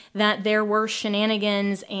know that there were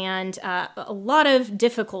shenanigans and a lot of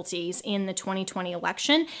difficulties in the 2020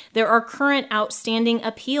 election. There are current outstanding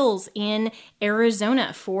appeals in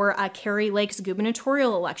Arizona for Kari Lake's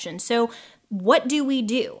gubernatorial election. So what do we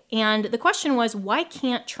do? And the question was, why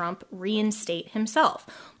can't Trump reinstate himself?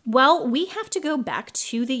 Well, we have to go back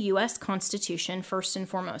to the U.S. Constitution first and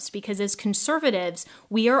foremost, because as conservatives,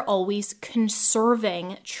 we are always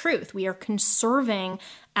conserving truth. We are conserving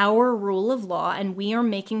our rule of law, and we are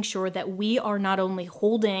making sure that we are not only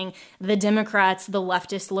holding the Democrats, the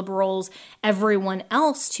leftists, liberals, everyone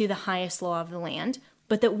else to the highest law of the land,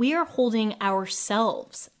 but that we are holding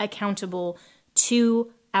ourselves accountable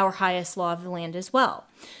to our highest law of the land as well.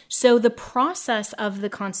 So the process of the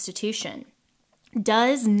Constitution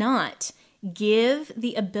does not give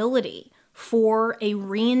the ability for a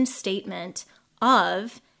reinstatement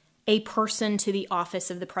of a person to the office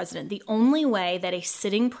of the president. The only way that a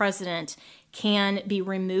sitting president can be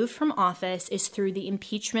removed from office is through the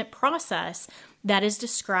impeachment process that is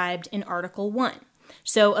described in Article 1.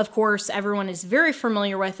 So, of course, everyone is very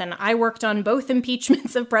familiar with, and I worked on both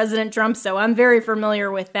impeachments of President Trump, so I'm very familiar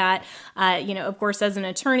with that, of course, as an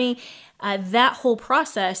attorney. That whole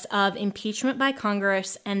process of impeachment by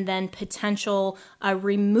Congress and then potential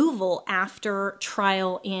removal after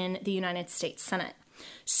trial in the United States Senate.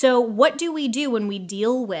 So what do we do when we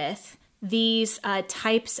deal with these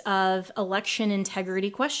types of election integrity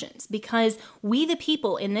questions? Because we, the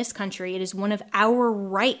people in this country, it is one of our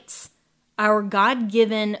rights, our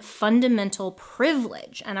God-given fundamental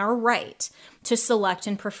privilege and our right to select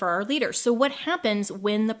and prefer our leaders. So what happens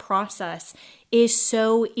when the process is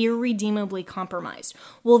so irredeemably compromised?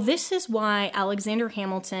 Well, this is why Alexander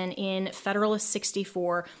Hamilton in Federalist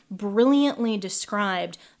 64 brilliantly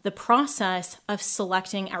described the process of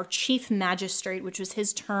selecting our chief magistrate, which was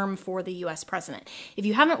his term for the U.S. president. If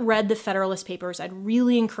you haven't read the Federalist Papers, I'd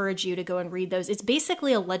really encourage you to go and read those. It's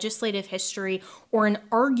basically a legislative history or an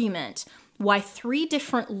argument why three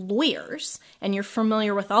different lawyers, and you're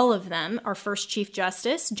familiar with all of them, our first Chief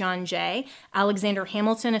Justice, John Jay, Alexander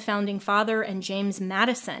Hamilton, a founding father, and James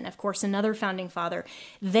Madison, of course, another founding father,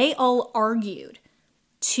 they all argued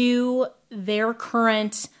to their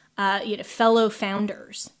current fellow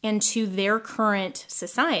founders and to their current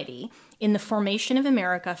society in the formation of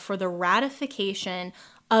America for the ratification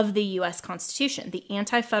of the U.S. Constitution. The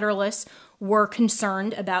Anti-Federalists were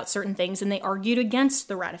concerned about certain things, and they argued against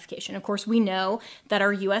the ratification. Of course, we know that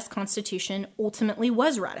our U.S. Constitution ultimately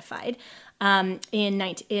was ratified in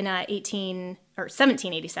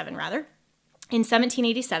 1787, rather. In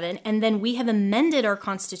 1787, and then we have amended our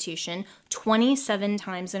Constitution 27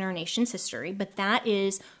 times in our nation's history, but that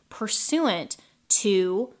is pursuant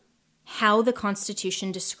to how the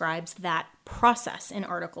Constitution describes that process in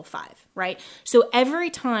Article 5, right? So every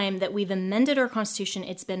time that we've amended our Constitution,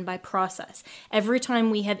 it's been by process. Every time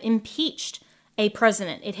we have impeached a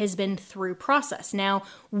president, it has been through process. Now,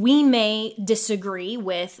 we may disagree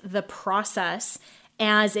with the process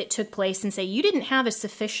as it took place and say, you didn't have a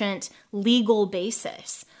sufficient legal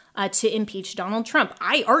basis to impeach Donald Trump.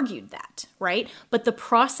 I argued that, right? But the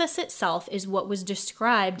process itself is what was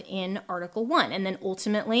described in Article 1. And then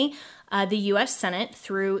ultimately, the U.S. Senate,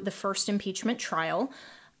 through the first impeachment trial,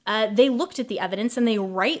 they looked at the evidence and they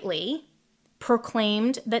rightly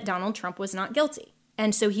proclaimed that Donald Trump was not guilty.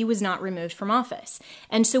 And so he was not removed from office.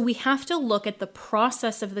 And so we have to look at the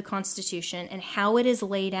process of the Constitution and how it is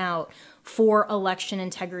laid out for election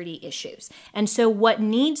integrity issues. And so what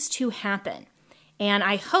needs to happen, and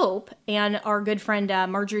I hope, and our good friend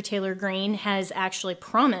Marjorie Taylor Greene has actually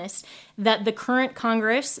promised that the current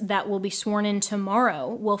Congress that will be sworn in tomorrow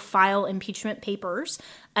will file impeachment papers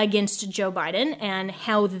against Joe Biden, and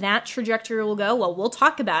how that trajectory will go. Well, we'll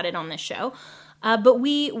talk about it on this show. But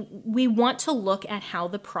we want to look at how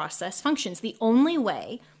the process functions. The only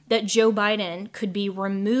way that Joe Biden could be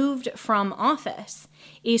removed from office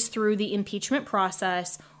is through the impeachment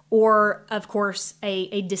process, or, of course,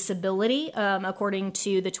 a disability, according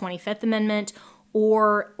to the 25th Amendment,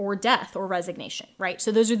 or death or resignation, right?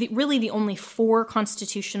 So those are really the only four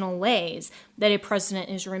constitutional ways that a president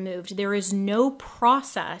is removed. There is no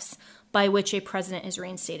process by which a president is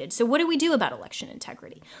reinstated. So what do we do about election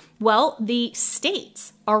integrity? Well, the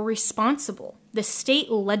states are responsible. The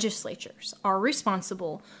state legislatures are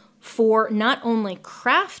responsible for not only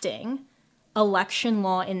crafting election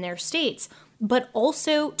law in their states, but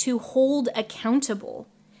also to hold accountable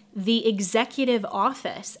the executive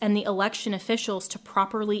office and the election officials to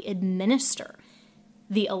properly administer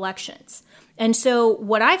the elections. And so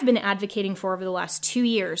what I've been advocating for over the last 2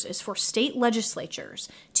 years is for state legislatures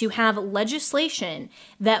to have legislation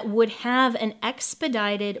that would have an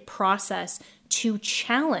expedited process to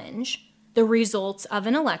challenge the results of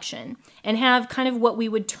an election and have kind of what we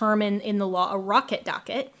would term in the law a rocket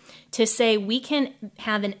docket to say we can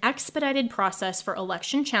have an expedited process for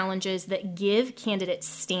election challenges that give candidates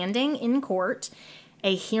standing in court,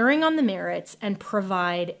 a hearing on the merits, and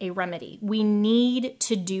provide a remedy. We need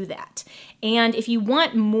to do that. And if you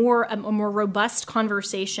want a more robust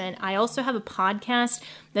conversation, I also have a podcast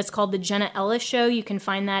that's called The Jenna Ellis Show. You can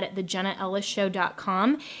find that at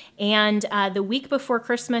thejennaellisshow.com. And the week before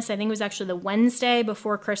Christmas, I think it was actually the Wednesday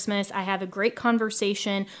before Christmas, I have a great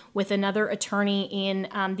conversation with another attorney in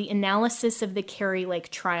the analysis of the Kari Lake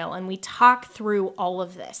trial. And we talk through all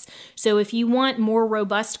of this. So if you want more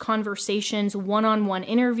robust conversations, one-on-one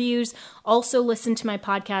interviews, also listen to my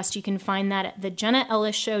podcast. You can find that at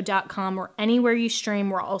thejennaellisshow.com or anywhere you stream.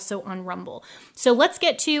 We're also on Rumble. So let's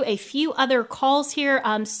get to a few other calls here.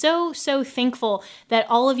 I'm so thankful that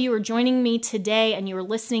all of you are joining me today and you're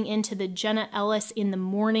listening into the Jenna Ellis in the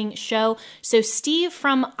Morning show. So Steve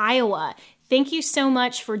from Iowa, thank you so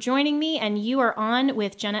much for joining me, and you are on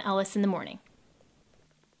with Jenna Ellis in the Morning.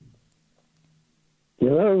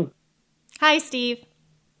 Hello. Hi, Steve.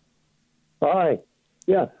 Hi.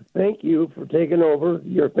 Yeah, thank you for taking over.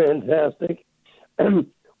 You're fantastic.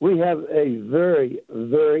 We have a very,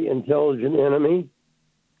 very intelligent enemy,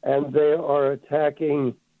 and they are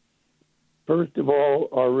attacking, first of all,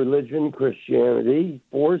 our religion, Christianity,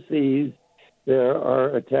 4 C's. They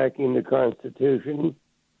are attacking the Constitution.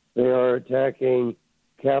 They are attacking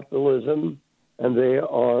capitalism, and they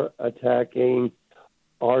are attacking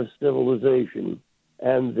our civilization.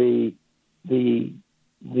 And the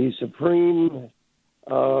supreme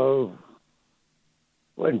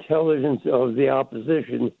intelligence of the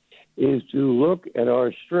opposition is to look at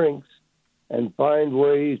our strengths and find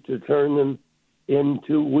ways to turn them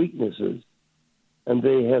into weaknesses. And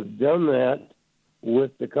they have done that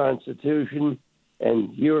with the Constitution,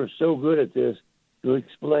 and you're so good at this, to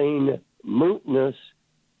explain mootness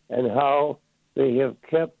and how they have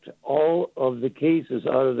kept all of the cases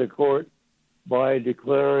out of the court by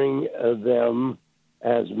declaring them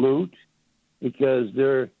as moot because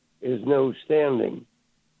there is no standing.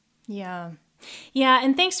 Yeah,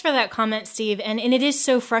 and thanks for that comment, Steve. And it is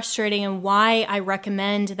so frustrating, and why I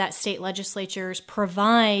recommend that state legislatures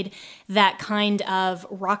provide that kind of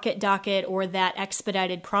rocket docket or that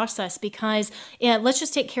expedited process, because let's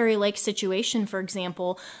just take Kari Lake's situation, for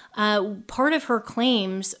example. Part of her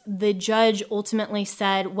claims, the judge ultimately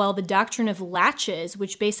said, well, the doctrine of latches,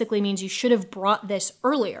 which basically means you should have brought this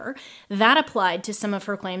earlier, that applied to some of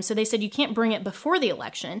her claims. So they said you can't bring it before the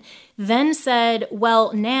election. Then said,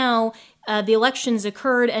 well, now the elections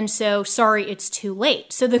occurred, and so, sorry, it's too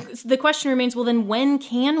late. So the question remains, well, then when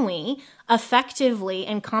can we effectively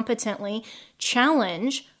and competently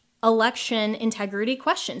challenge election integrity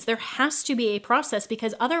questions? There has to be a process,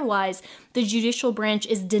 because otherwise the judicial branch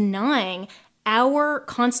is denying our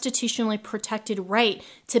constitutionally protected right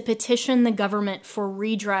to petition the government for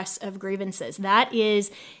redress of grievances. That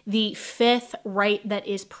is the 5th right that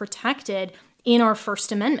is protected in our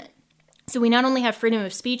First Amendment. So we not only have freedom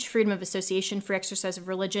of speech, freedom of association, free exercise of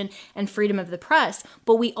religion, and freedom of the press,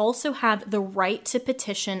 but we also have the right to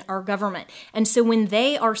petition our government. And so when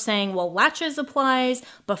they are saying, well, latches applies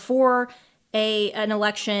before an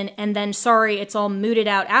election, and then, sorry, it's all mooted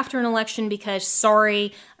out after an election because,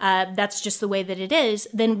 sorry, that's just the way that it is,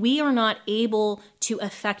 then we are not able to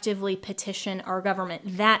effectively petition our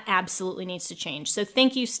government. That absolutely needs to change. So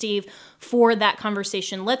thank you, Steve, for that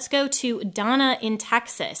conversation. Let's go to Donna in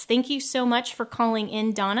Texas. Thank you so much for calling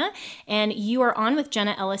in, Donna, and you are on with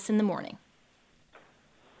Jenna Ellis in the Morning.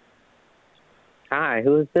 Hi,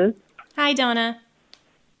 who is this? Hi, Donna.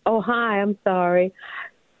 Oh, hi, I'm sorry.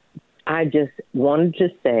 I just wanted to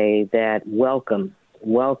say that welcome.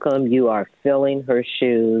 You are filling her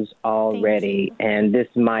shoes already, and this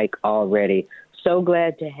mic already. So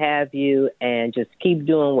glad to have you, and just keep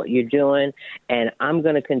doing what you're doing. And I'm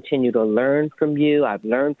going to continue to learn from you. I've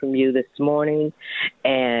learned from you this morning,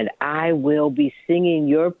 and I will be singing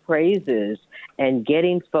your praises and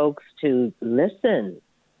getting folks to listen,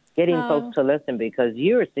 because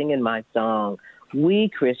you're singing my song. We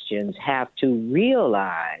Christians have to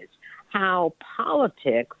realize how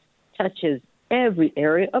politics touches every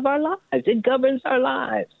area of our lives. It governs our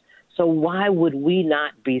lives. So why would we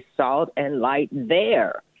not be salt and light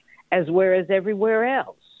there as everywhere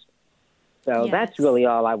else? So That's really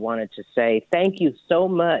all I wanted to say. Thank you so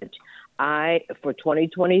much. For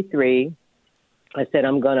 2023, I said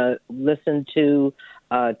I'm going to listen to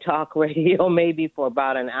talk radio maybe for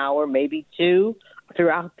about an hour, maybe 2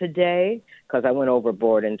 throughout the day, because I went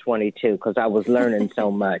overboard in 22 because I was learning so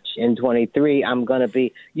much. In 23,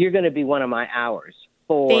 you're going to be one of my hours.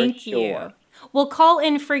 For sure. You. Well, call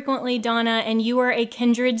in frequently, Donna, and you are a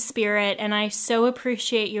kindred spirit, and I so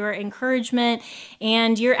appreciate your encouragement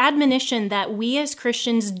and your admonition that we as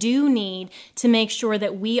Christians do need to make sure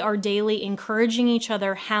that we are daily encouraging each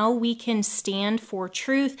other how we can stand for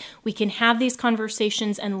truth. We can have these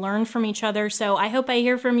conversations and learn from each other. So I hope I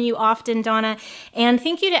hear from you often, Donna. And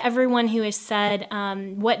thank you to everyone who has said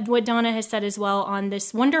what Donna has said as well on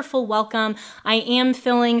this wonderful welcome. I am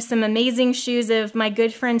filling some amazing shoes of my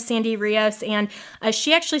good friend Sandy Rios, and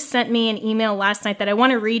she actually sent me an email last night that I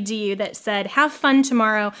want to read to you that said, "Have fun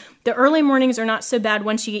tomorrow. The early mornings are not so bad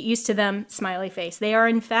once you get used to them, smiley face. They are,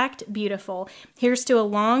 in fact, beautiful. Here's to a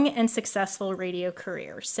long and successful radio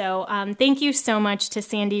career." So thank you so much to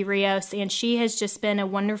Sandy Rios, and she has just been a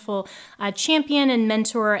wonderful champion and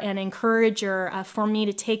mentor and encourager for me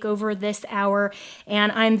to take over this hour,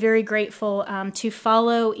 and I'm very grateful to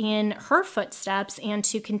follow in her footsteps and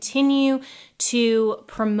to continue to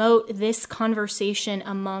promote this conversation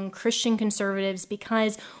among Christian conservatives,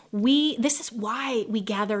 because this is why we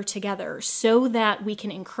gather together, so that we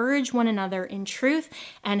can encourage one another in truth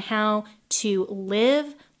and how to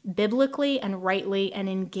live biblically and rightly and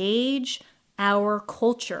engage our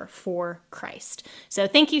culture for Christ. So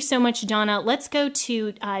thank you so much, Donna. Let's go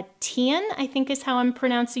to Tian, I think is how I'm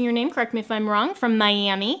pronouncing your name. Correct me if I'm wrong, from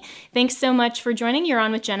Miami. Thanks so much for joining. You're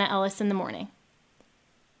on with Jenna Ellis in the morning.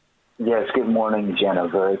 Yes, good morning, Jenna.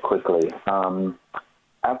 Very quickly.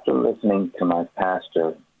 After listening to my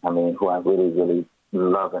pastor, who I really, really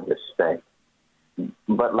love and respect,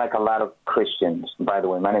 but like a lot of Christians, by the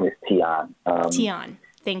way, my name is Tian. Tian,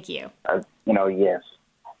 thank you. Yes.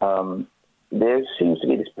 There seems to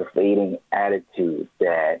be this pervading attitude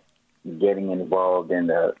that getting involved in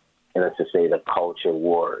let's just say, the culture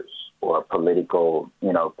wars or political,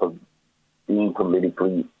 being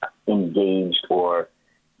politically engaged or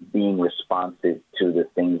being responsive to the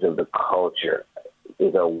things of the culture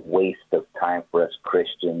is a waste of time for us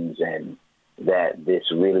Christians, and that this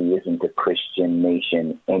really isn't a Christian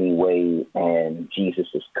nation anyway, and Jesus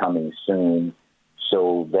is coming soon.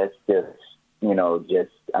 So that's just, yes,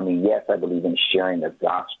 I believe in sharing the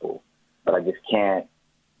gospel, but I just cannot,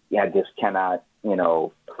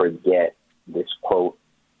 forget this quote,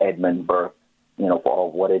 Edmund Burke, for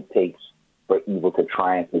all what it takes for evil to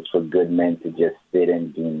triumph is for good men to just sit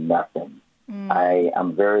and do nothing. I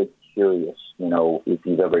am very curious, if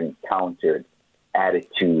you've ever encountered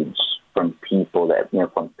attitudes from people that,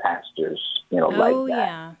 from pastors, like that.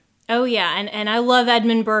 Yeah. Oh, yeah. And I love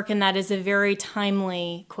Edmund Burke, and that is a very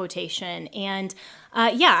timely quotation. And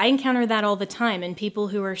I encounter that all the time. And people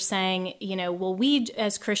who are saying, we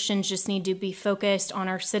as Christians just need to be focused on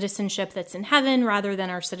our citizenship that's in heaven rather than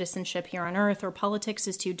our citizenship here on earth, or politics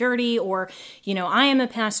is too dirty, or, I am a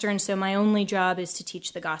pastor and so my only job is to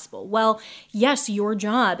teach the gospel. Well, yes, your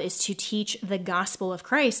job is to teach the gospel of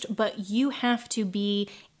Christ, but you have to be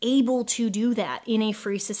able to do that in a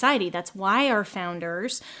free society. That's why our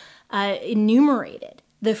founders enumerated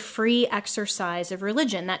the free exercise of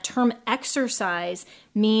religion. That term exercise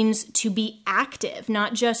means to be active,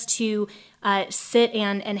 not just to sit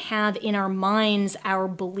and have in our minds our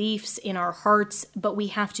beliefs in our hearts, but we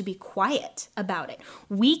have to be quiet about it.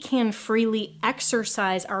 We can freely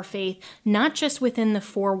exercise our faith, not just within the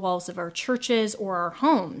four walls of our churches or our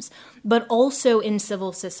homes, but also in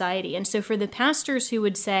civil society. And so for the pastors who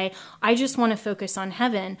would say, I just want to focus on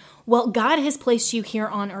heaven, well, God has placed you here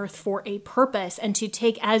on earth for a purpose, and to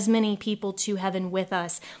take as many people to heaven with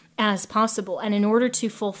us as possible. And in order to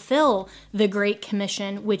fulfill the Great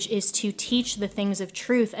Commission, which is to teach the things of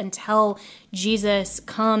truth until Jesus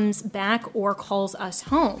comes back or calls us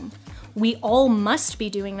home, we all must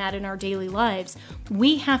be doing that in our daily lives.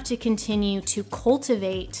 We have to continue to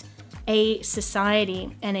cultivate a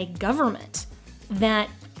society and a government that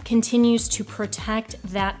continues to protect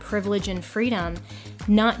that privilege and freedom,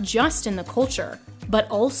 not just in the culture, but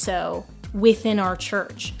also within our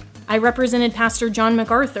church. I represented Pastor John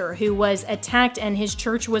MacArthur, who was attacked and his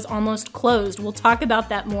church was almost closed. We'll talk about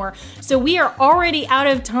that more. So we are already out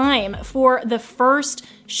of time for the first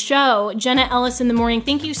show, Jenna Ellis in the Morning.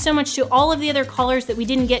 Thank you so much to all of the other callers that we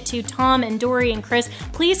didn't get to, Tom and Dory and Chris.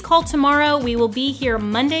 Please call tomorrow. We will be here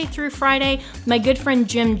Monday through Friday. My good friend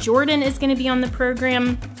Jim Jordan is going to be on the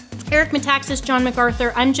program. Eric Metaxas, John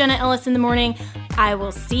MacArthur. I'm Jenna Ellis in the Morning. I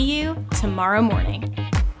will see you tomorrow morning.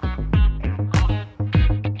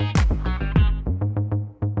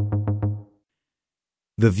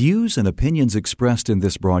 The views and opinions expressed in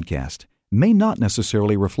this broadcast may not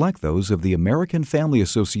necessarily reflect those of the American Family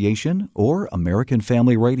Association or American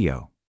Family Radio.